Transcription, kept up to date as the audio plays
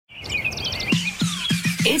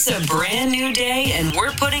It's a brand new day, and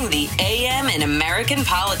we're putting the AM in American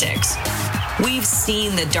politics. We've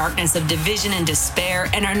seen the darkness of division and despair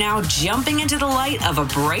and are now jumping into the light of a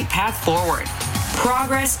bright path forward.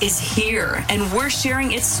 Progress is here, and we're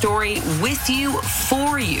sharing its story with you,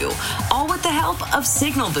 for you, all with the help of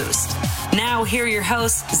Signal Boost. Now, here are your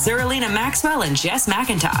hosts, Zerlina Maxwell and Jess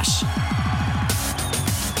McIntosh.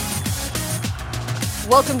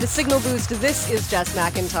 Welcome to Signal Boost. This is Jess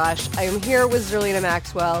McIntosh. I am here with Zerlina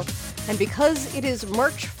Maxwell, and because it is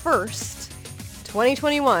March 1st,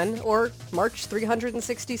 2021, or March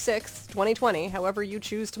 366, 2020, however you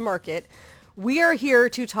choose to mark it, we are here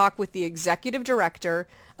to talk with the executive director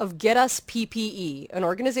of Get Us PPE, an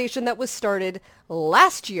organization that was started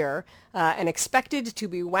last year and expected to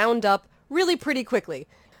be wound up really pretty quickly.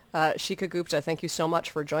 Shikha Gupta, thank you so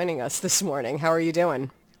much for joining us this morning. How are you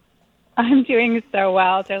doing? I'm doing so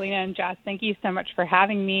well, Darlene and Jess. Thank you so much for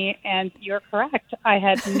having me. And you're correct. I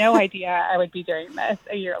had no idea I would be doing this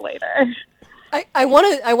a year later. I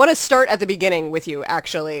want to start at the beginning with you,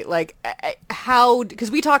 actually. Like, how,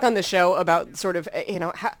 because we talk on the show about sort of,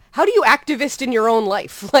 how do you activist in your own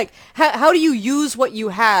life? Like, how do you use what you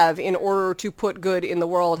have in order to put good in the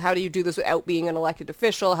world? How do you do this without being an elected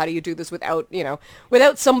official? How do you do this without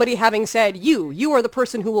somebody having said, you are the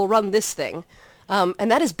person who will run this thing?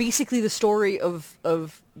 And that is basically the story of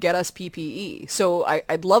Get Us PPE. So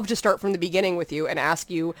I'd love to start from the beginning with you and ask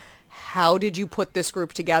you, how did you put this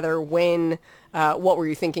group together? When? What were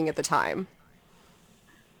you thinking at the time?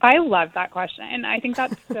 I love that question. I think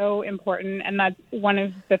that's so important, and that's one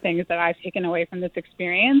of the things that I've taken away from this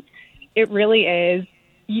experience. It really is,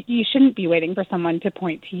 you shouldn't be waiting for someone to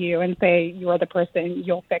point to you and say, you're the person,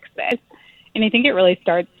 you'll fix this. And I think it really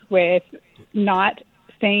starts with not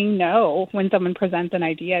saying no when someone presents an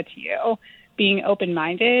idea to you, being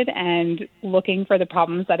open-minded and looking for the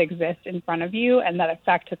problems that exist in front of you and that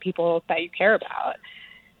affect the people that you care about.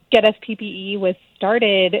 Get Us PPE was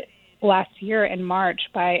started last year in March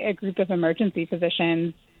by a group of emergency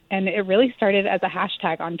physicians, and it really started as a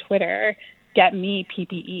hashtag on Twitter, Get Me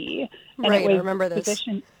PPE. And right, it was I remember this.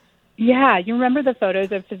 Yeah, you remember the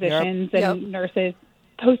photos of physicians and nurses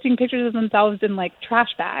posting pictures of themselves in like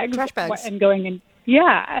trash bags. And going in.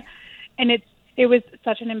 Yeah. And it was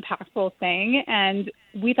such an impactful thing, and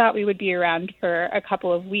we thought we would be around for a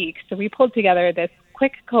couple of weeks. So we pulled together this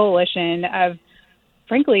quick coalition of,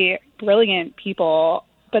 frankly, brilliant people,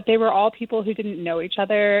 but they were all people who didn't know each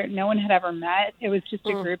other. No one had ever met. It was just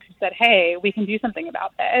a group who said, hey, we can do something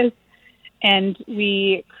about this. And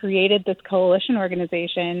we created this coalition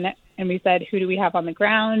organization, and we said, who do we have on the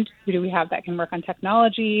ground? Who do we have that can work on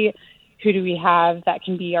technology? Who do we have that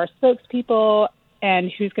can be our spokespeople?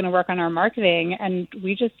 And who's going to work on our marketing? And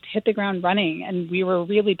we just hit the ground running, and we were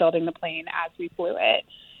really building the plane as we flew it.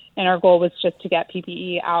 And our goal was just to get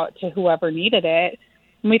PPE out to whoever needed it.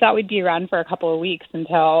 And we thought we'd be around for a couple of weeks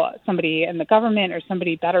until somebody in the government or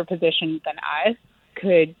somebody better positioned than us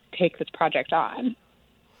could take this project on.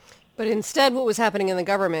 But instead, what was happening in the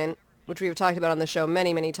government, which we've talked about on the show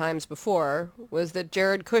many, many times before, was that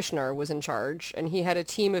Jared Kushner was in charge, and he had a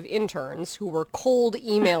team of interns who were cold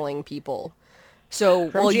emailing people. So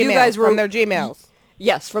while you guys were from their Gmails.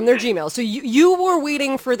 Yes, from their Gmails. So you were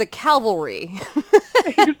waiting for the cavalry.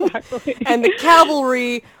 Exactly. And the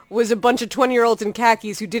cavalry was a bunch of 20-year-olds in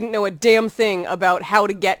khakis who didn't know a damn thing about how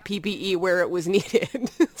to get PPE where it was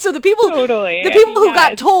needed. So the people who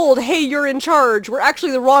got told, hey, you're in charge, were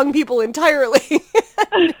actually the wrong people entirely.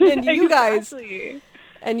 and you guys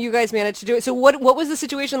managed to do it. So what was the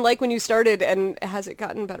situation like when you started, and has it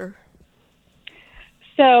gotten better?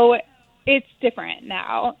 So it's different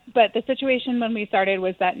now, but the situation when we started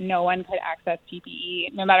was that no one could access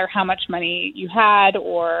PPE, no matter how much money you had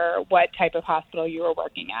or what type of hospital you were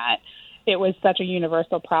working at. It was such a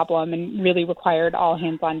universal problem and really required all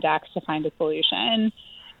hands on deck to find a solution.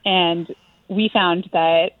 And we found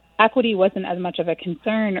that equity wasn't as much of a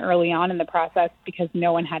concern early on in the process because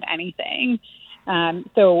no one had anything.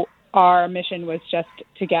 So our mission was just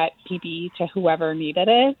to get PPE to whoever needed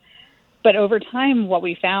it. But over time, what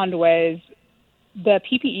we found was the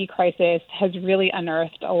PPE crisis has really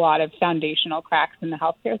unearthed a lot of foundational cracks in the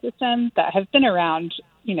healthcare system that have been around,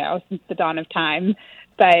 since the dawn of time,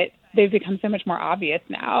 but they've become so much more obvious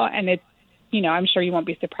now. And it's, I'm sure you won't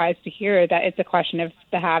be surprised to hear that it's a question of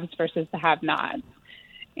the haves versus the have-nots.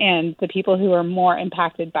 And the people who are more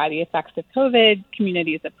impacted by the effects of COVID,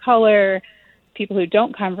 communities of color, people who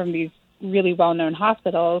don't come from these really well-known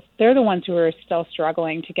hospitals, they're the ones who are still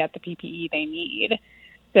struggling to get the PPE they need.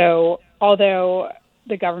 So although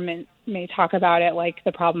the government may talk about it like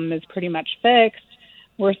the problem is pretty much fixed,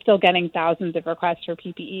 we're still getting thousands of requests for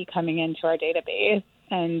PPE coming into our database.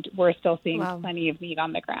 and we're still seeing Wow. plenty of need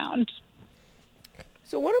on the ground.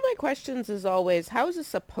 So one of my questions is always, how is this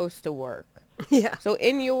supposed to work? Yeah. So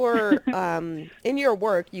in your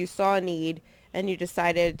work, you saw a need and you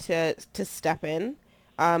decided to step in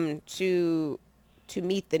to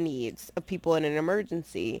meet the needs of people in an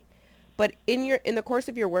emergency. But in the course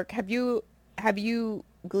of your work, have you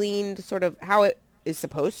gleaned sort of how it is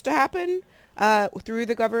supposed to happen through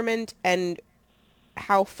the government and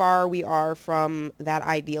how far we are from that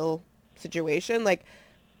ideal situation? Like,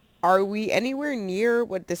 are we anywhere near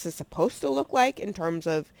what this is supposed to look like in terms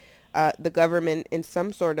of the government in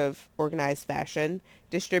some sort of organized fashion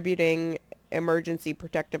distributing emergency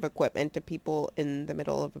protective equipment to people in the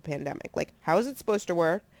middle of a pandemic? Like, how is it supposed to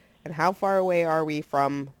work, and how far away are we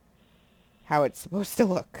from how it's supposed to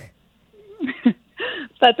look?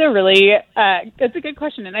 That's a good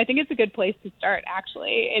question, and I think it's a good place to start,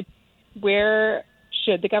 actually. It's where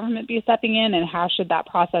should the government be stepping in, and how should that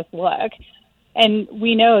process look? And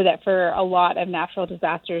we know that for a lot of natural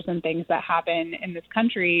disasters and things that happen in this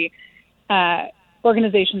country,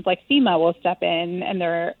 organizations like FEMA will step in, and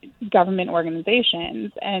they're government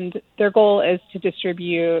organizations, and their goal is to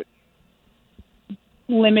distribute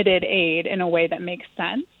limited aid in a way that makes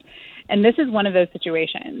sense. And this is one of those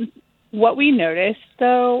situations. What we noticed,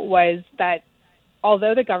 though, was that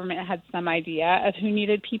although the government had some idea of who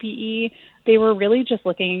needed PPE, they were really just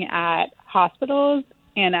looking at hospitals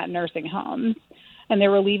and at nursing homes. And they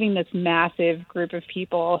were leaving this massive group of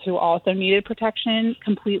people who also needed protection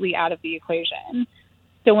completely out of the equation.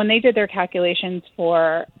 So when they did their calculations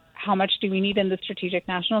for how much do we need in the strategic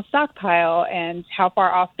national stockpile and how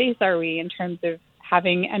far off base are we in terms of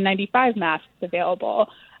having N95 masks available,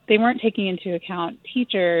 they weren't taking into account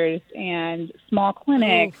teachers and small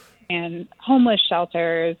clinics and homeless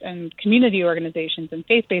shelters and community organizations and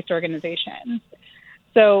faith-based organizations.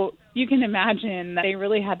 So you can imagine that they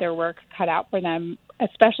really had their work cut out for them,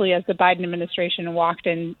 especially as the Biden administration walked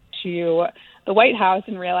into the White House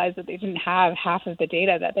and realized that they didn't have half of the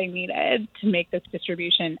data that they needed to make this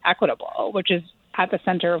distribution equitable, which is at the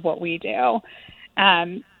center of what we do.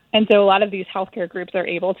 And so a lot of these healthcare groups are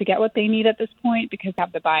able to get what they need at this point because they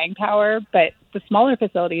have the buying power, but the smaller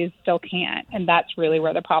facilities still can't, and that's really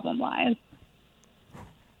where the problem lies.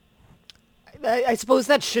 I suppose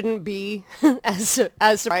that shouldn't be as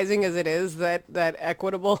surprising as it is that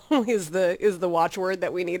equitable is the watchword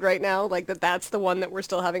that we need right now. Like that's the one that we're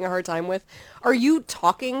still having a hard time with. Are you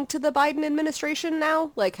talking to the Biden administration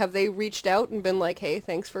now? Like, have they reached out and been like, "Hey,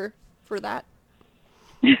 thanks for that"?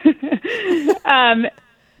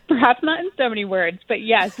 Perhaps not in so many words, but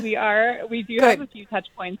yes, we are. We do have a few touch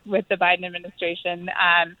points with the Biden administration.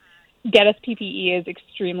 Get Us PPE is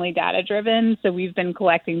extremely data-driven, so we've been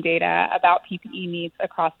collecting data about PPE needs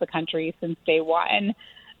across the country since day one.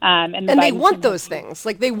 And they want those things.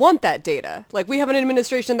 Like, they want that data. Like, we have an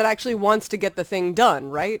administration that actually wants to get the thing done,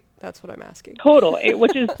 right? That's what I'm asking. Totally,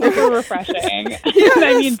 which is super refreshing. Yes.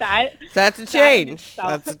 I mean, that's a change.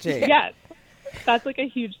 That's a change. Yes, that's like a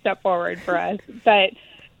huge step forward for us. But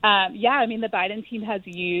yeah, I mean, the Biden team has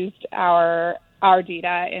used our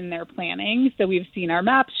data in their planning. So we've seen our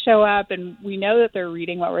maps show up, and we know that they're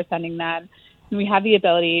reading what we're sending them. And we have the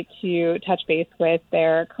ability to touch base with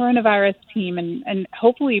their coronavirus team and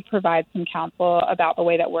hopefully provide some counsel about the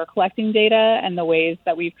way that we're collecting data and the ways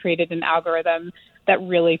that we've created an algorithm that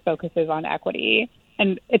really focuses on equity.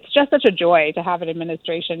 And it's just such a joy to have an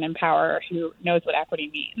administration in power who knows what equity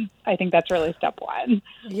means. I think that's really step one.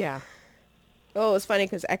 Yeah. Oh, it's funny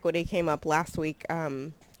because equity came up last week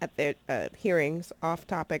at the hearings, off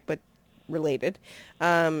topic but related,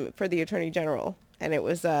 for the Attorney General. And it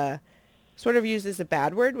was sort of used as a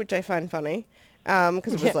bad word, which I find funny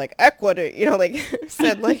because it was like equity, like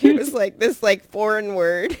said like it was like this like foreign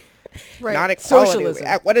word. Right. Not equality. Socialism.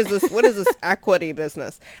 What is this? What is this equity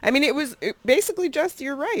business? I mean, it was basically just,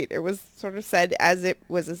 you're right. It was sort of said as if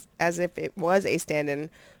it was a stand-in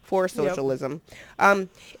for socialism. Yep.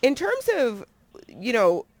 In terms of,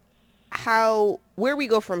 where we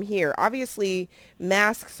go from here, obviously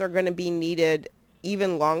masks are going to be needed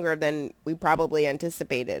even longer than we probably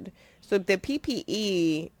anticipated. So the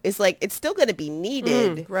PPE is like, it's still going to be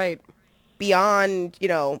needed. Right. Beyond,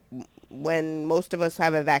 when most of us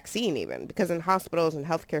have a vaccine even, because in hospitals and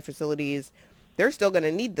healthcare facilities, they're still going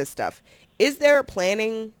to need this stuff. Is there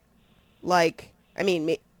planning? I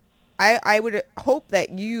would hope that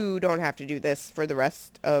you don't have to do this for the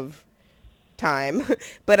rest of time,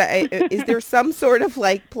 but is there some sort of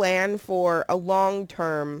plan for a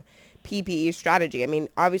long-term PPE strategy? I mean,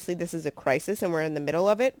 obviously this is a crisis and we're in the middle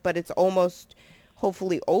of it, but it's almost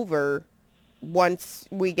hopefully over once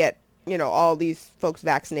we get all these folks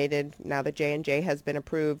vaccinated, now that J&J has been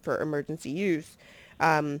approved for emergency use,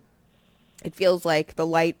 it feels like the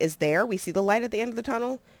light is there. We see the light at the end of the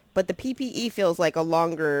tunnel, but the PPE feels like a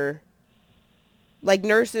longer, like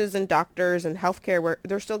nurses and doctors and healthcare, where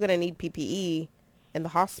they're still going to need PPE in the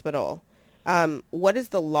hospital. What does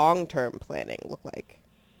the long-term planning look like?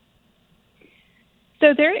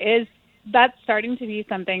 So that's starting to be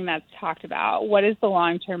something that's talked about. What is the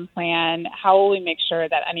long-term plan? How will we make sure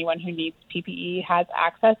that anyone who needs PPE has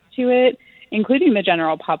access to it, including the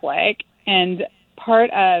general public? And part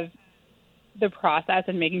of the process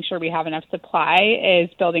and making sure we have enough supply is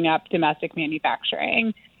building up domestic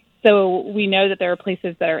manufacturing. So we know that there are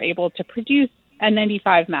places that are able to produce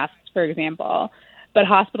N95 masks, for example, but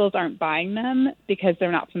hospitals aren't buying them because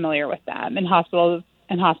they're not familiar with them. And hospitals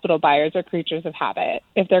and hospital buyers are creatures of habit.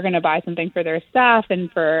 If they're going to buy something for their staff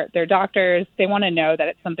and for their doctors, they want to know that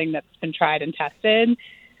it's something that's been tried and tested.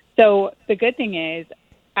 So the good thing is,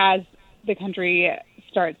 as the country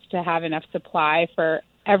starts to have enough supply for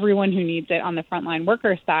everyone who needs it on the frontline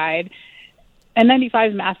worker side,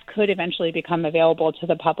 N95 masks could eventually become available to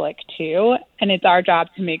the public too. And it's our job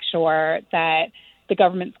to make sure that the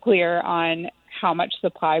government's clear on how much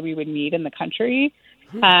supply we would need in the country.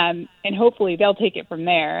 And hopefully they'll take it from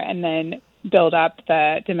there and then build up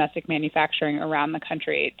the domestic manufacturing around the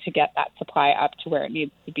country to get that supply up to where it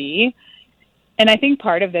needs to be. And I think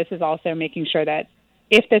part of this is also making sure that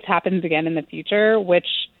if this happens again in the future, which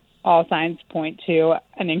all signs point to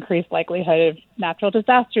an increased likelihood of natural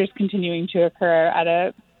disasters continuing to occur at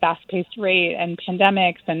a fast-paced rate, and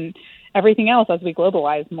pandemics and everything else as we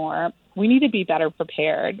globalize more, we need to be better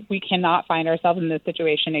prepared. We cannot find ourselves in this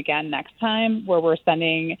situation again next time where we're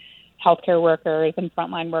sending healthcare workers and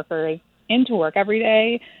frontline workers into work every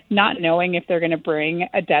day, not knowing if they're going to bring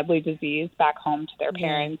a deadly disease back home to their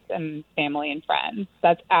parents and family and friends.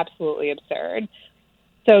 That's absolutely absurd.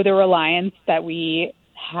 So the reliance that we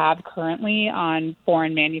have currently on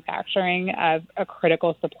foreign manufacturing of a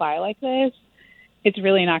critical supply like this, it's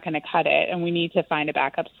really not going to cut it. And we need to find a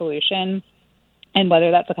backup solution. And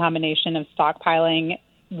whether that's a combination of stockpiling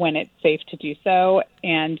when it's safe to do so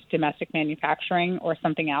and domestic manufacturing or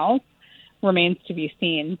something else remains to be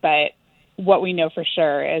seen. But what we know for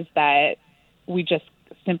sure is that we just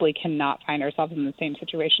simply cannot find ourselves in the same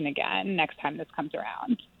situation again next time this comes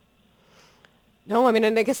around. No, I mean,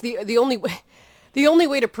 and I guess the only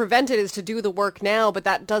way to prevent it is to do the work now, but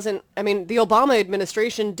that doesn't, I mean, the Obama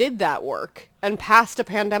administration did that work and passed a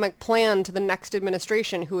pandemic plan to the next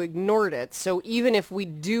administration who ignored it. So even if we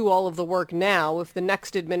do all of the work now, if the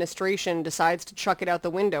next administration decides to chuck it out the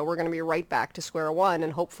window, we're going to be right back to square one.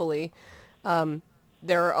 And hopefully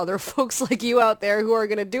there are other folks like you out there who are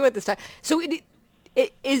going to do it this time. So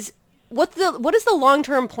it is... what is the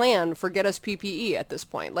long-term plan for Get Us PPE at this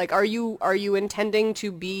point? Like, are you intending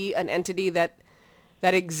to be an entity that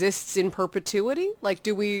exists in perpetuity? Like,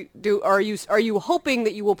 are you hoping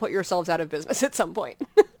that you will put yourselves out of business at some point?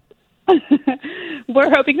 We're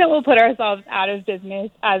hoping that we'll put ourselves out of business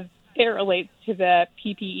as it relates to the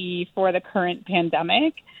PPE for the current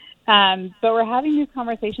pandemic. But we're having these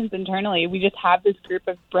conversations internally. We just have this group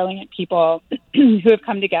of brilliant people who have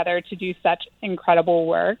come together to do such incredible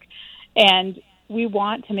work. And we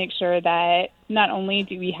want to make sure that not only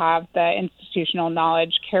do we have the institutional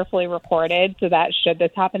knowledge carefully recorded so that should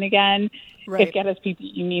this happen again, right, if Get Us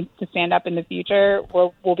PPE needs to stand up in the future,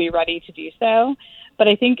 we'll be ready to do so. But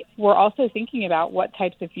I think we're also thinking about what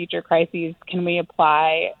types of future crises can we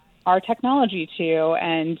apply our technology to,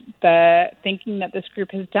 and the thinking that this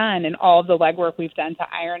group has done and all of the legwork we've done to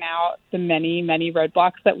iron out the many, many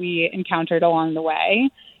roadblocks that we encountered along the way.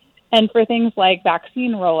 And for things like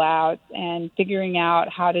vaccine rollouts and figuring out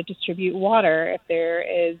how to distribute water if there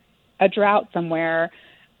is a drought somewhere,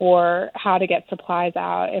 or how to get supplies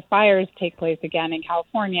out if fires take place again in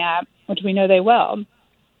California, which we know they will.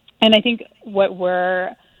 And I think what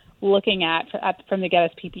we're looking at from the Get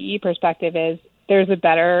Us PPE perspective is there's a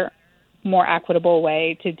better, more equitable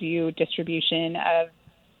way to do distribution of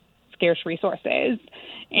scarce resources.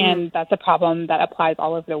 And that's a problem that applies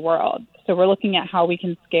all over the world. So we're looking at how we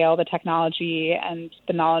can scale the technology and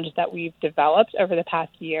the knowledge that we've developed over the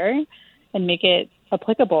past year and make it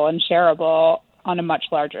applicable and shareable on a much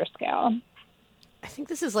larger scale. I think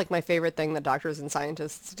this is like my favorite thing that doctors and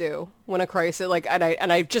scientists do when a crisis, like,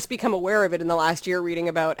 and I've just become aware of it in the last year reading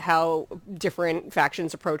about how different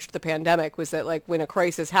factions approached the pandemic, was that like when a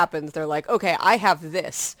crisis happens, they're like, okay, I have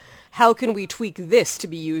this. How can we tweak this to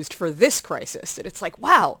be used for this crisis? And it's like,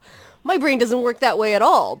 wow, my brain doesn't work that way at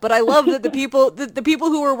all. But I love that the people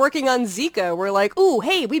who were working on Zika were like, ooh,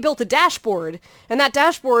 hey, we built a dashboard, and that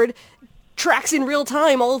dashboard tracks in real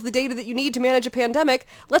time all of the data that you need to manage a pandemic.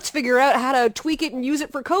 Let's figure out how to tweak it and use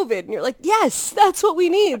it for COVID. And you're like, yes, that's what we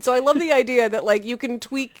need. So I love the idea that like you can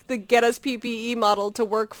tweak the Get Us PPE model to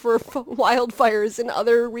work for wildfires and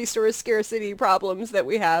other resource scarcity problems that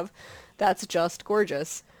we have. That's just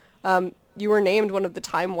gorgeous. You were named one of the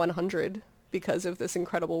Time 100 because of this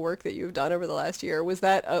incredible work that you've done over the last year. Was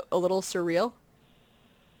that a little surreal?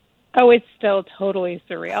 Oh, it's still totally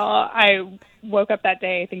surreal. I woke up that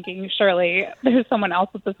day thinking, surely there's someone else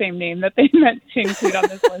with the same name that they meant to include on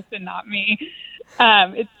this list and not me.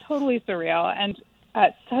 It's totally surreal and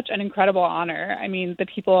such an incredible honor. I mean, the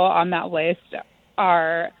people on that list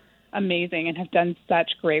are amazing and have done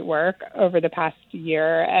such great work over the past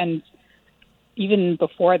year and even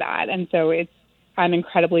before that. And so I'm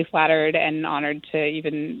incredibly flattered and honored to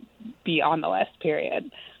even be on the list, period.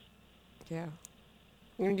 Yeah.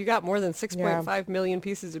 I mean, you got more than 6.5 million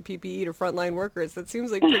pieces of PPE to frontline workers. That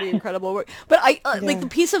seems like pretty incredible work. But like the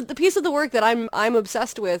piece of the work that I'm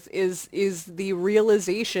obsessed with is the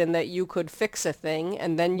realization that you could fix a thing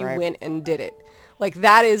and then you went and did it. Like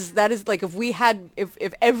that is like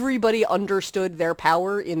if everybody understood their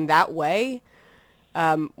power in that way,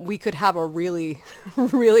 we could have a really,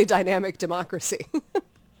 really dynamic democracy.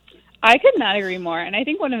 I could not agree more. And I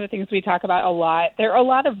think one of the things we talk about a lot, there are a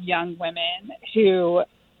lot of young women who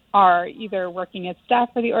are either working as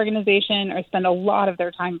staff for the organization or spend a lot of their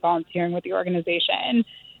time volunteering with the organization.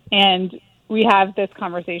 And we have this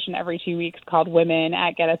conversation every 2 weeks called Women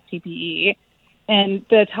at Get Us PPE. And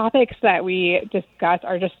the topics that we discuss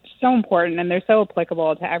are just so important and they're so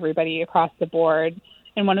applicable to everybody across the board.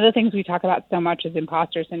 And one of the things we talk about so much is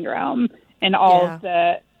imposter syndrome and all of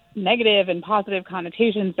the negative and positive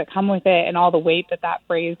connotations that come with it and all the weight that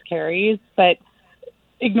phrase carries, but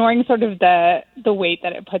ignoring sort of the weight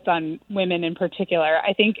that it puts on women in particular.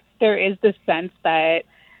 I think there is this sense that,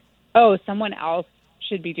 oh, someone else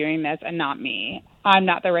should be doing this and not me. I'm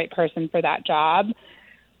not the right person for that job.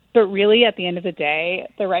 But really, at the end of the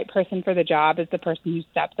day, the right person for the job is the person who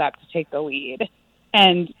steps up to take the lead.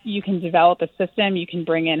 And you can develop a system, you can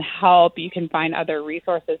bring in help, you can find other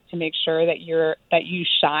resources to make sure that you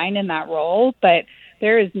shine in that role. But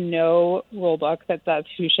there is no rule book that says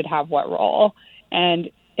who should have what role. And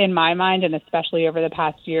in my mind, and especially over the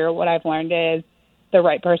past year, what I've learned is the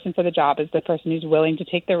right person for the job is the person who's willing to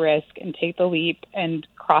take the risk and take the leap and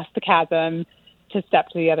cross the chasm to step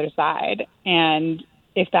to the other side. And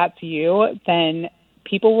if that's you, then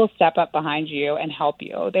people will step up behind you and help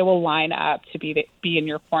you. They will line up to be in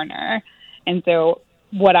your corner. And so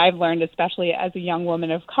what I've learned, especially as a young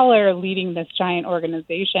woman of color leading this giant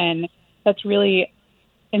organization that's really,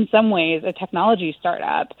 in some ways, a technology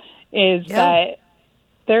startup, is that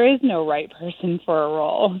there is no right person for a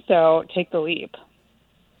role. So take the leap.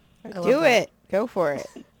 Do it. Go for it.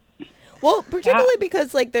 Well, particularly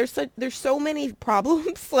because like there's so many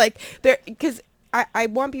problems because I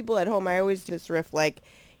want people at home. I always just riff like,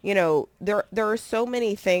 you know, there are so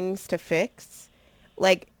many things to fix.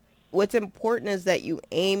 Like, what's important is that you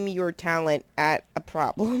aim your talent at a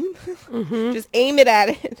problem. Just aim it at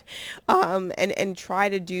it, and try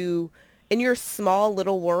to do in your small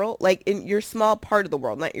little world, like in your small part of the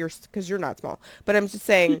world, not yours, because you're not small. But I'm just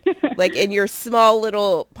saying, like in your small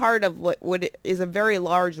little part of what is a very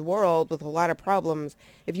large world with a lot of problems.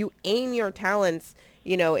 If you aim your talents,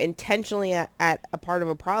 you know, intentionally at a part of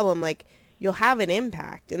a problem, like you'll have an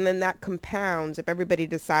impact. And then that compounds if everybody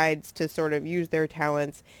decides to sort of use their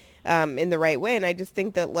talents in the right way. And I just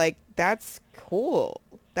think that like, that's cool.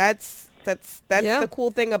 That's the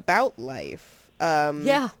cool thing about life.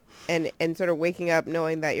 And sort of waking up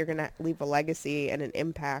knowing that you're going to leave a legacy and an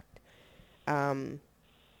impact.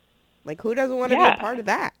 Like who doesn't want to be a part of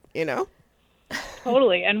that, you know?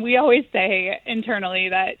 Totally. And we always say internally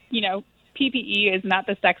that, you know, PPE is not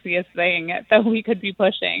the sexiest thing that we could be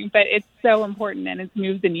pushing, but it's so important and it's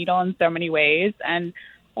moved the needle in so many ways. And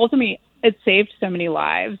ultimately, it saved so many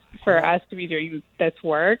lives for us to be doing this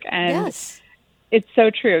work. And it's so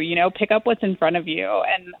true. You know, pick up what's in front of you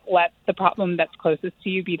and let the problem that's closest to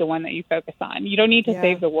you be the one that you focus on. You don't need to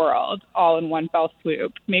save the world all in one fell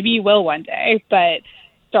swoop. Maybe you will one day, but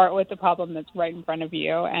start with the problem that's right in front of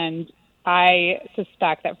you. And I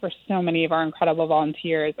suspect that for so many of our incredible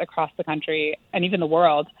volunteers across the country and even the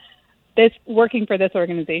world, this working for this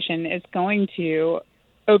organization is going to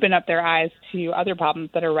open up their eyes to other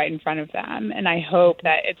problems that are right in front of them. And I hope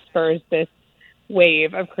that it spurs this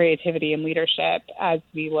wave of creativity and leadership as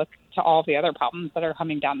we look to all the other problems that are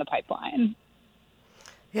coming down the pipeline.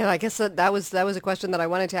 Yeah, I guess that was a question that I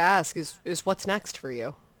wanted to ask is what's next for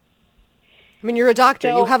you? I mean, you're a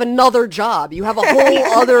doctor. You have another job. You have a whole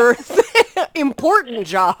other important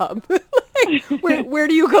job. Where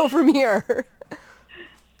do you go from here?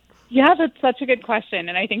 Yeah, that's such a good question.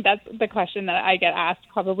 And I think that's the question that I get asked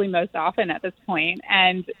probably most often at this point.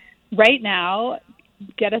 And right now,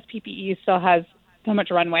 Get Us PPE still has so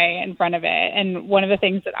much runway in front of it. And one of the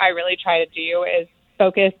things that I really try to do is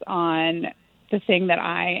focus on the thing that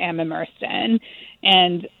I am immersed in.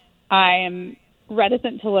 And I am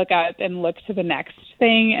reticent to look up and look to the next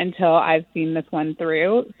thing until I've seen this one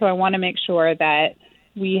through. So I want to make sure that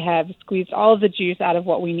we have squeezed all of the juice out of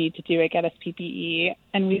what we need to do at Get Us PPE,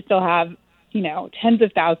 and we still have, tens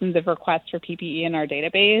of thousands of requests for PPE in our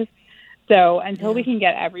database. So until we can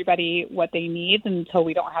get everybody what they need, and until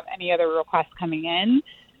we don't have any other requests coming in,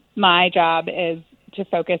 my job is to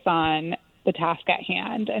focus on the task at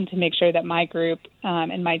hand and to make sure that my group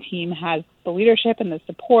and my team has the leadership and the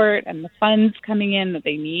support and the funds coming in that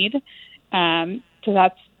they need. So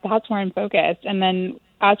that's where I'm focused. And then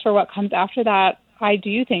as for what comes after that, I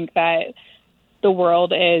do think that the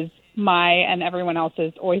world is my and everyone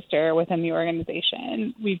else's oyster within the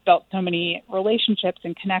organization. We've built so many relationships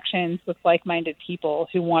and connections with like-minded people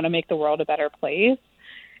who want to make the world a better place.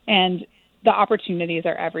 And the opportunities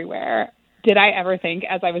are everywhere. Did I ever think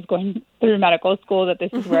as I was going through medical school that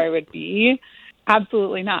this is where I would be?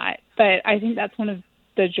 Absolutely not. But I think that's one of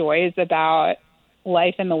the joys about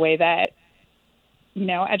life and the way that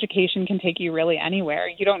education can take you really anywhere.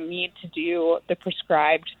 You don't need to do the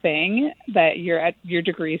prescribed thing that your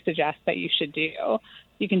degree suggests that you should do.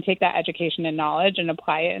 You can take that education and knowledge and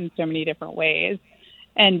apply it in so many different ways.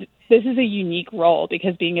 And this is a unique role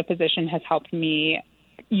because being a physician has helped me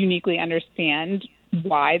uniquely understand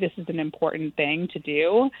why this is an important thing to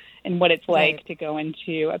do and what it's like to go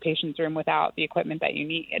into a patient's room without the equipment that you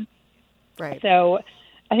need. Right. So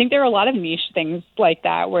I think there are a lot of niche things like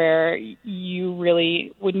that where you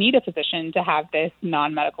really would need a physician to have this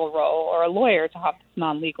non-medical role or a lawyer to have this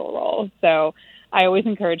non-legal role. So I always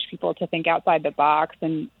encourage people to think outside the box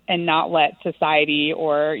and not let society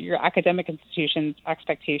or your academic institution's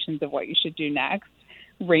expectations of what you should do next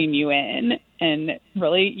rein you in, and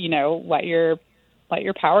really, let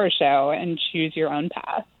your power show and choose your own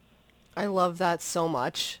path. I love that so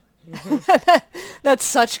much. That's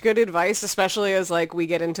such good advice, especially as we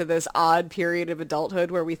get into this odd period of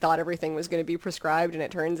adulthood where we thought everything was going to be prescribed, and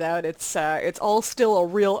it turns out it's all still a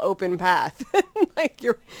real open path.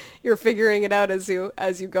 You're figuring it out as you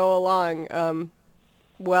go along. After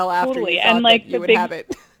Totally. you thought that you would have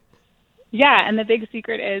it. Yeah, and the big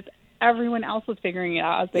secret is everyone else is figuring it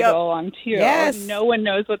out as they go along too. Yes. No one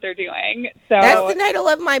knows what they're doing. So that's the title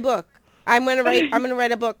of my book. I'm gonna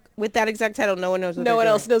write a book with that exact title. No one knows what no one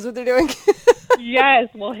else knows what they're doing. Yes,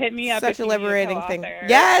 well, hit me up. Such a liberating thing. Co-author.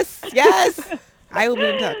 Yes. I will be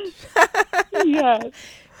in touch. Yes.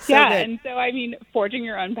 So yeah, good. and so forging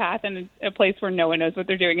your own path in a place where no one knows what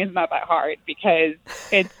they're doing is not that hard, because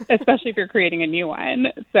it's especially if you're creating a new one.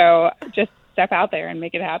 So just step out there and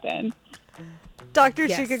make it happen. Dr.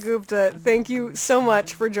 Shikha Gupta, thank you so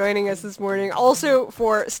much for joining us this morning. Also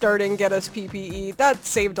for starting Get Us PPE. That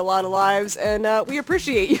saved a lot of lives, and we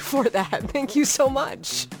appreciate you for that. Thank you so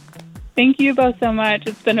much. Thank you both so much.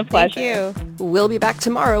 It's been a pleasure. Thank you. We'll be back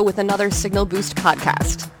tomorrow with another Signal Boost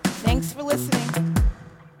podcast. Thanks for listening.